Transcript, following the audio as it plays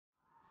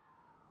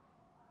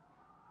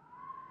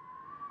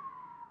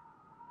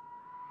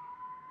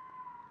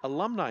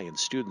Alumni and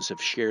students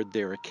have shared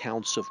their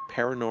accounts of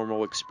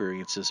paranormal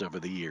experiences over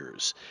the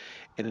years,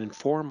 an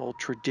informal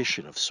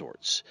tradition of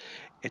sorts.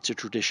 It's a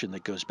tradition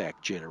that goes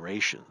back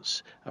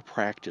generations, a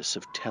practice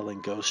of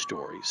telling ghost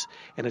stories,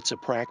 and it's a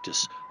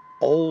practice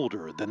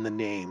older than the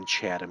name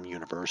Chatham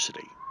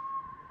University.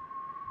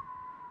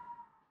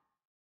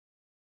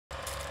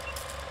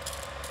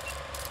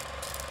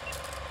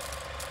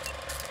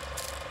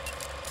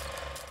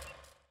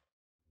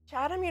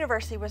 Chatham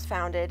University was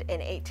founded in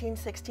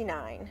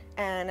 1869,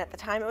 and at the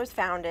time it was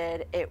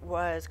founded, it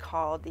was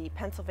called the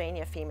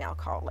Pennsylvania Female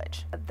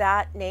College.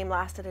 That name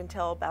lasted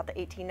until about the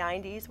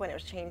 1890s when it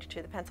was changed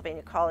to the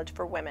Pennsylvania College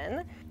for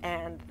Women,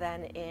 and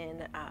then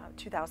in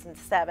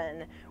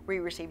 2007, we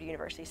received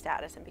university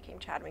status and became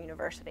Chatham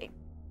University.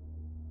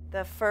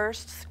 The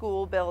first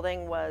school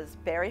building was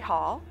Berry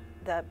Hall.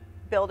 The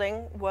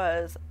building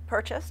was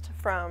purchased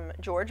from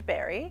George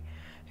Berry,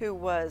 who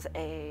was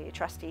a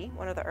trustee,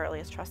 one of the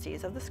earliest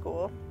trustees of the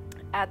school.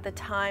 At the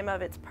time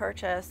of its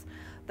purchase,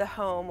 the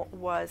home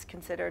was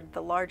considered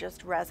the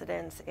largest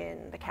residence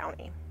in the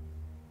county.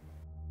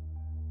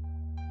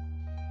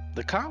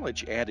 The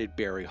college added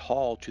Berry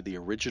Hall to the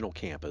original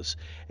campus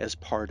as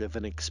part of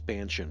an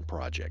expansion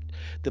project.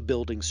 The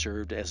building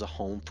served as a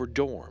home for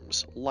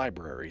dorms,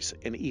 libraries,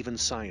 and even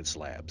science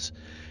labs.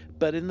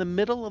 But in the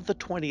middle of the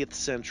 20th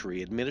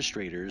century,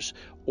 administrators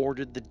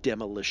ordered the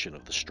demolition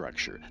of the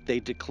structure.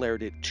 They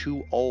declared it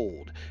too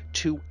old,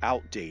 too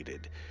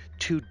outdated,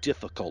 too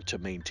difficult to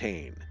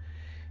maintain.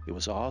 It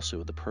was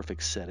also the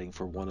perfect setting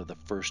for one of the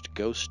first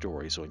ghost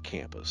stories on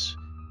campus.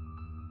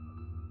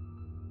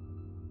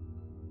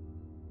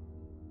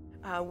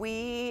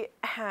 We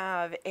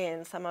have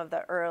in some of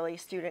the early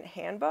student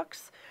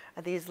handbooks,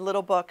 these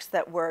little books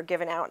that were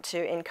given out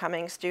to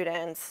incoming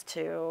students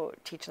to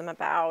teach them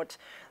about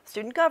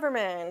student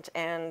government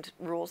and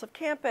rules of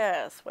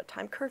campus, what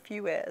time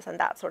curfew is, and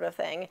that sort of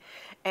thing.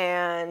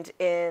 And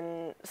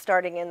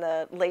starting in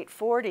the late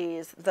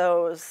 40s,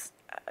 those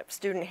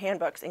student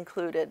handbooks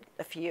included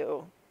a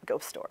few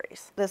ghost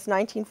stories. This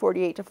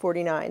 1948 to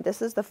 49,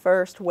 this is the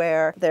first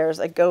where there's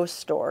a ghost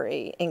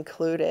story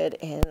included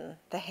in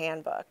the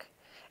handbook.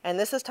 And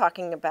this is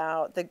talking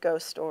about the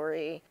ghost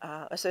story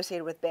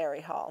associated with Berry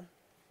Hall.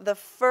 The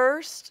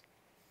first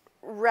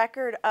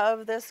record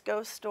of this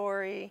ghost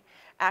story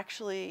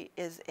actually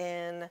was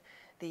in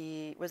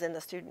the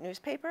student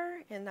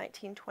newspaper in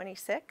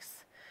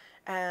 1926.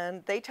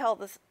 And they tell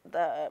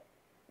the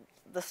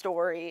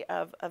story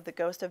of the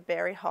ghost of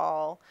Berry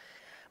Hall.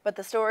 But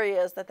the story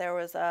is that there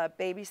was a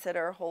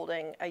babysitter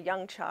holding a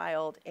young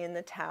child in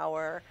the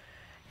tower,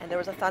 and there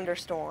was a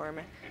thunderstorm,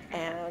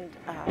 and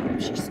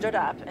she stood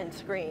up and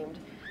screamed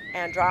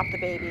and dropped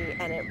the baby,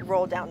 and it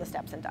rolled down the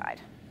steps and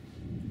died.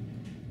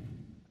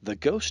 The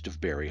ghost of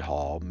Berry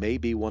Hall may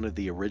be one of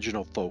the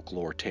original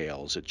folklore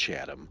tales at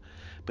Chatham,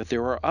 but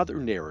there are other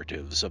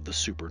narratives of the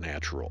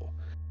supernatural.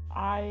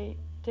 I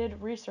did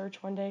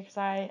research one day because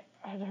I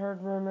had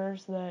heard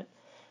rumors that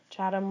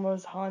Chatham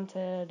was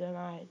haunted, and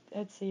I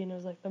had seen it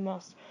was like the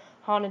most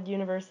haunted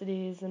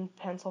universities in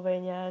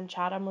Pennsylvania, and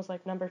Chatham was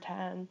like number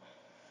 10.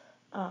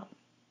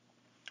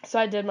 So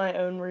I did my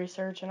own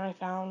research, and I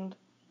found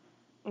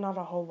not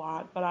a whole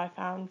lot, but I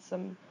found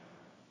some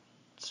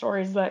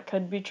stories that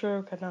could be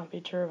true, could not be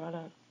true. I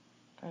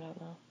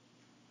don't know.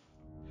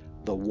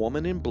 The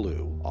Woman in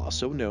Blue,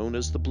 also known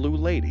as the Blue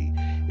Lady,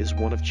 is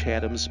one of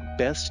Chatham's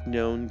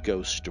best-known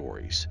ghost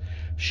stories.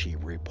 She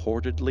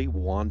reportedly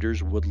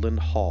wanders Woodland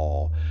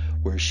Hall,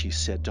 where she's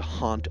said to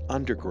haunt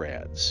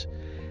undergrads.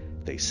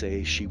 They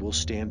say she will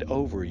stand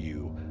over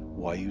you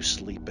while you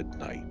sleep at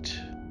night.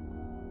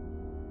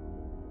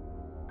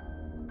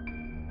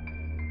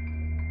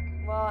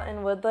 Well,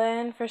 in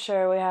Woodland, for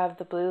sure, we have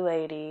the Blue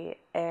Lady,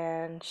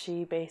 and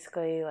she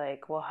basically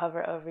will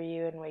hover over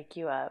you and wake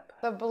you up.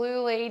 The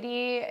Blue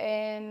Lady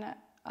in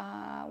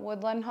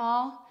Woodland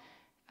Hall.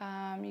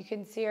 You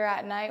can see her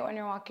at night when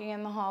you're walking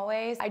in the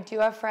hallways. I do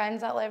have friends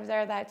that live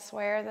there that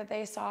swear that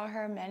they saw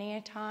her many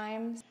a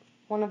times.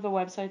 One of the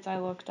websites I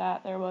looked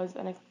at, there was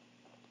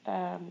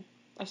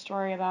a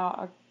story about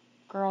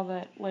a girl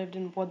that lived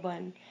in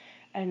Woodland,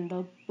 and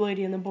the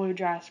lady in the blue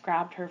dress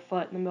grabbed her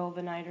foot in the middle of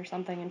the night or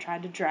something and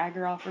tried to drag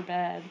her off her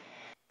bed.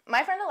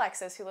 My friend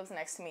Alexis, who lives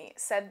next to me,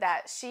 said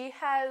that she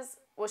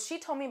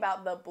told me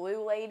about the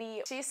Blue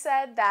Lady. She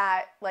said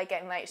that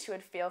at night she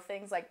would feel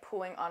things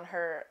pulling on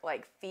her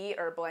feet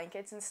or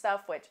blankets and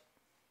stuff, which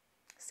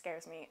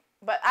scares me.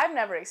 But I've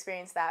never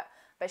experienced that,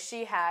 but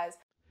she has.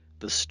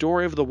 The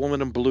story of the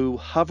woman in blue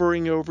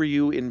hovering over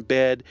you in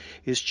bed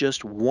is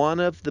just one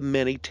of the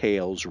many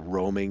tales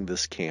roaming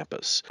this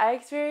campus. I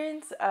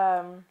experience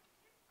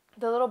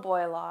the little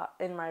boy a lot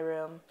in my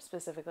room,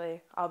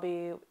 specifically. I'll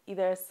be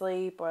either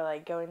asleep or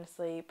going to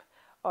sleep,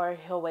 or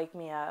he'll wake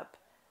me up.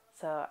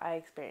 So I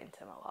experience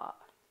him a lot.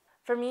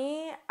 For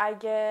me, I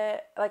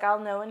get, I'll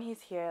know when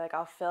he's here,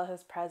 I'll feel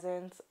his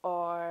presence,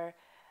 or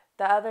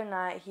the other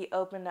night he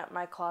opened up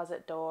my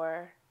closet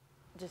door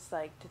just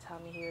to tell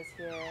me he was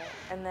here.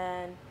 And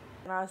then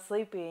when I was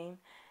sleeping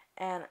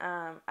And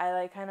I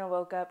like kind of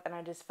woke up and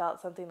I just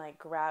felt something like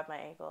grab my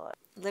ankle.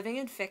 Living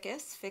in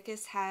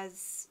Ficus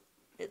has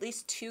at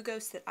least 2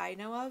 ghosts that I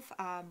know of.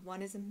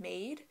 One is a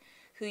maid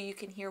who you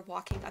can hear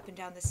walking up and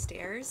down the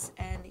stairs,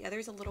 and the other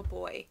is a little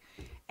boy.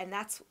 And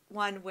that's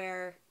one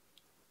where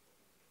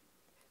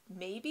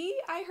maybe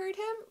I heard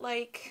him.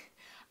 Like,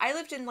 I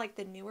lived in like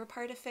the newer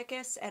part of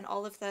Ficus, and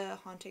all of the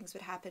hauntings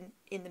would happen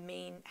in the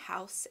main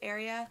house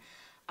area.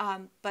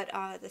 But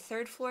the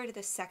 3rd floor to the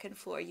 2nd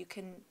floor, you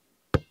can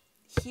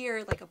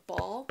hear like a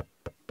ball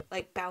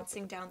like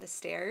bouncing down the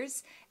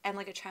stairs and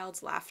like a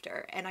child's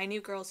laughter. And I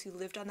knew girls who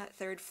lived on that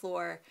 3rd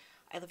floor.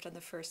 I lived on the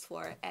 1st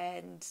floor,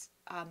 and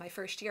my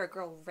first year, a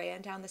girl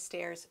ran down the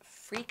stairs,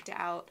 freaked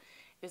out.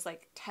 It was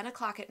like 10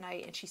 o'clock at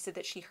night, and she said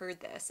that she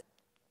heard this.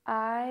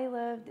 I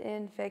lived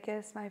in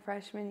Ficus my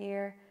freshman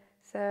year,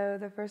 so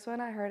the first one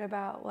I heard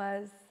about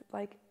was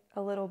like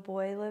a little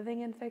boy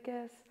living in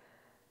Ficus.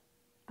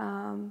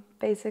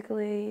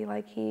 Basically,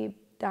 like he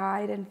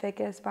died in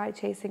Ficus by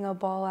chasing a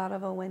ball out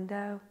of a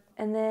window.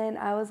 And then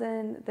I was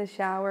in the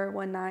shower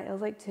one night, it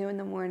was like 2 in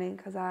the morning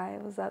because I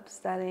was up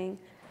studying,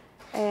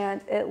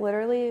 and it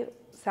literally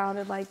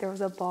sounded like there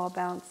was a ball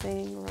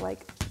bouncing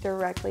like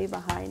directly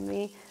behind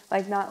me,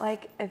 like not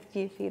like a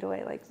few feet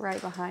away, like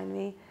right behind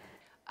me.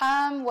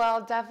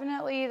 Well,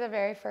 definitely the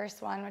very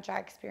first one, which I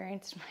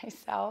experienced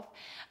myself,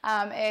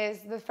 is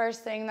the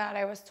first thing that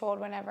I was told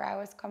whenever I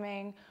was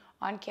coming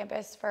on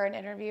campus for an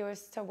interview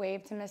was to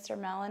wave to Mr.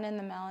 Mellon in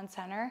the Mellon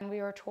Center. And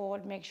we were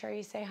told, make sure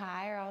you say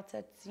hi or else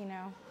it's,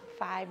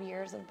 5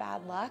 years of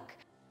bad luck.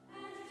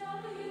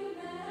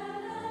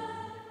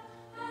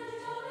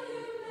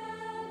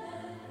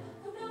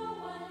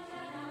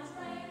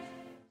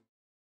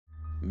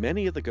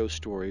 Many of the ghost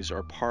stories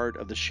are part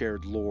of the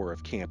shared lore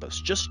of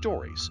campus, just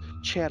stories,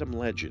 Chatham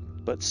legend,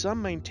 but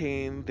some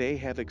maintain they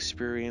have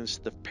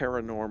experienced the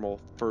paranormal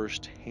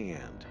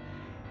firsthand.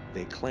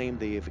 They claim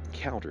they have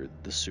encountered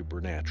the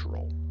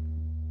supernatural.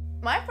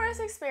 My first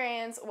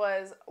experience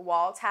was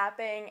wall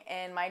tapping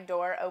and my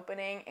door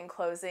opening and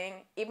closing.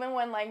 Even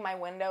when like my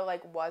window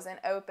like wasn't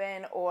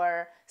open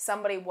or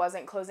somebody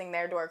wasn't closing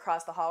their door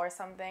across the hall or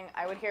something,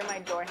 I would hear my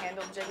door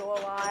handle jiggle a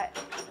lot.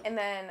 And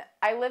then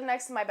I lived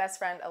next to my best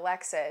friend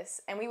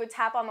Alexis, and we would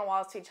tap on the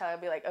walls to each other,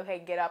 be like, okay,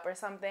 get up or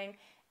something.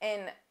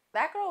 And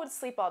that girl would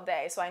sleep all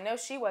day, so I know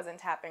she wasn't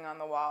tapping on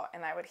the wall,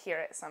 and I would hear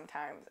it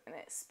sometimes, and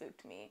it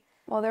spooked me.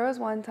 Well, there was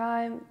one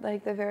time,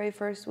 like the very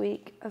first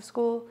week of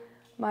school,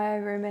 my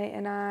roommate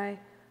and I,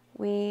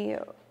 we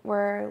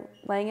were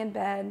laying in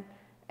bed,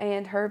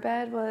 and her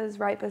bed was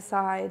right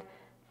beside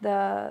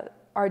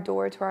our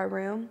door to our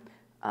room,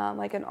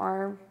 like an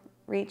arm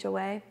reach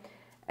away,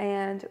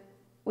 and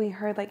we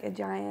heard like a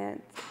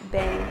giant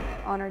bang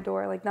on her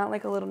door, like not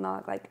like a little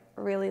knock, like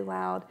really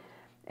loud.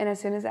 And as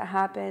soon as it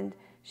happened,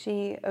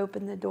 she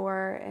opened the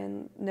door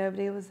and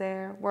nobody was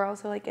there. We're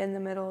also like in the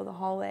middle of the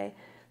hallway,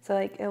 so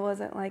like it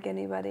wasn't like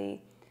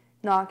anybody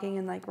knocking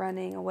and like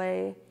running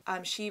away.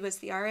 She was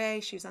the RA.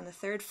 She was on the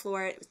 3rd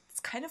floor. It's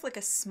kind of like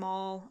a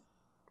small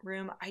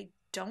room. I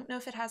don't know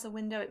if it has a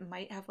window. It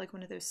might have like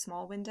one of those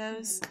small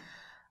windows.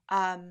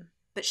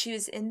 But she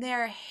was in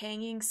there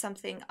hanging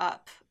something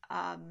up.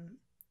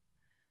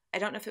 I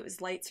don't know if it was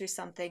lights or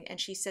something. And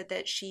she said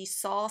that she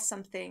saw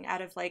something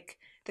out of like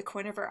the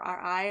corner of her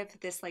eye of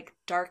this like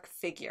dark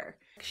figure.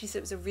 She said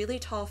it was a really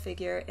tall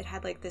figure. It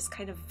had like this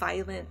kind of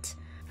violent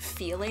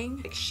feeling.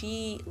 Like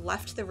she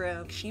left the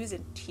room. She was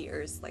in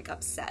tears, like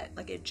upset,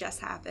 like it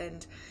just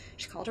happened.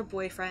 She called her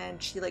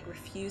boyfriend. She like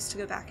refused to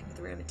go back into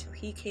the room until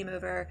he came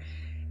over.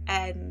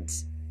 And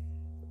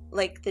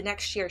like the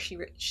next year she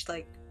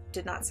like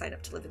did not sign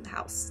up to live in the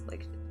house.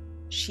 Like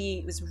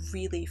she was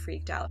really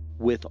freaked out.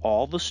 With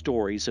all the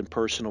stories and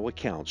personal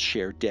accounts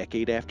shared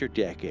decade after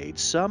decade,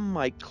 some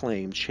might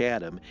claim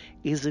Chatham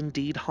is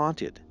indeed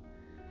haunted.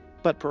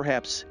 But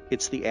perhaps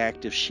it's the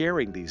act of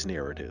sharing these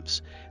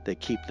narratives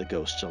that keep the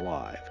ghosts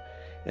alive,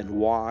 and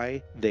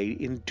why they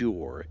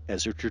endure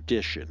as a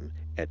tradition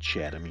at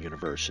Chatham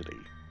University.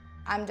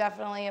 I'm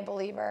definitely a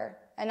believer,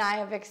 and I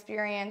have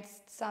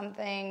experienced some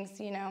things,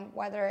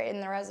 whether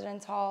in the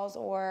residence halls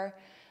or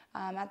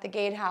at the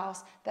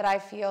gatehouse, that I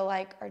feel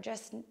like are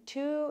just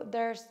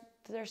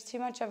there's too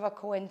much of a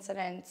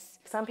coincidence.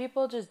 Some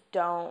people just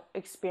don't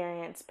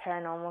experience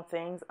paranormal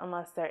things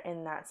unless they're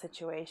in that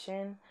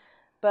situation.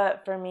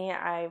 But for me,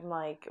 I'm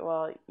like,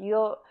 well,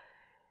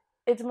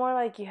 it's more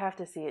like you have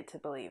to see it to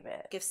believe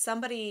it. If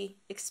somebody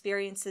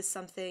experiences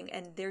something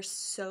and they're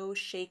so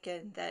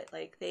shaken that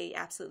like they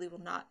absolutely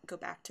will not go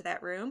back to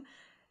that room,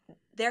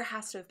 there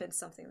has to have been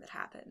something that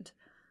happened.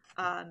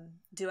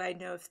 Do I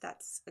know if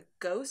that's a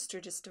ghost or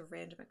just a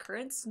random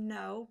occurrence?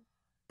 No,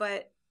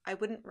 but I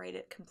wouldn't write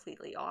it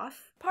completely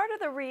off. Part of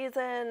the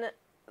reason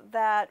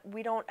that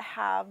we don't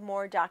have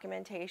more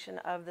documentation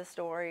of the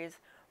stories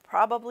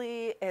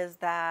probably is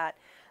that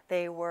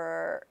they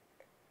were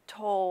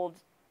told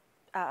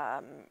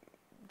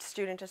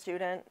student to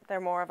student.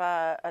 They're more of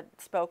a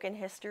spoken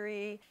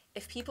history.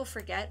 If people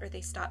forget or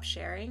they stop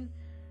sharing,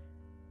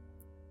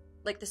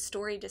 like the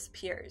story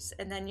disappears,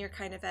 and then you're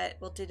kind of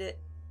at, well, did it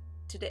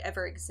did it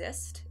ever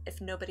exist if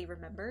nobody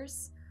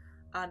remembers?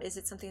 Is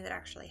it something that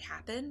actually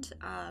happened?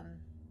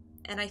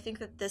 And I think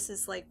that this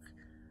is like,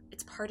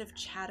 it's part of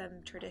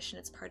Chatham tradition.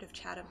 It's part of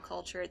Chatham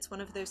culture. It's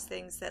one of those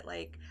things that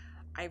like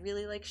I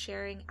really like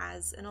sharing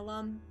as an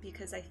alum,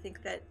 because I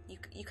think that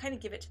you kind of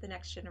give it to the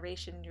next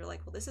generation and you're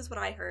like, well, this is what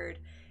I heard.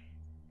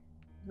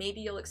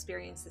 Maybe you'll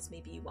experience this,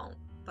 maybe you won't.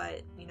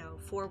 But, you know,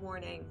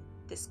 forewarning,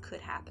 this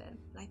could happen.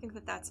 And I think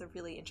that that's a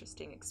really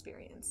interesting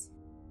experience.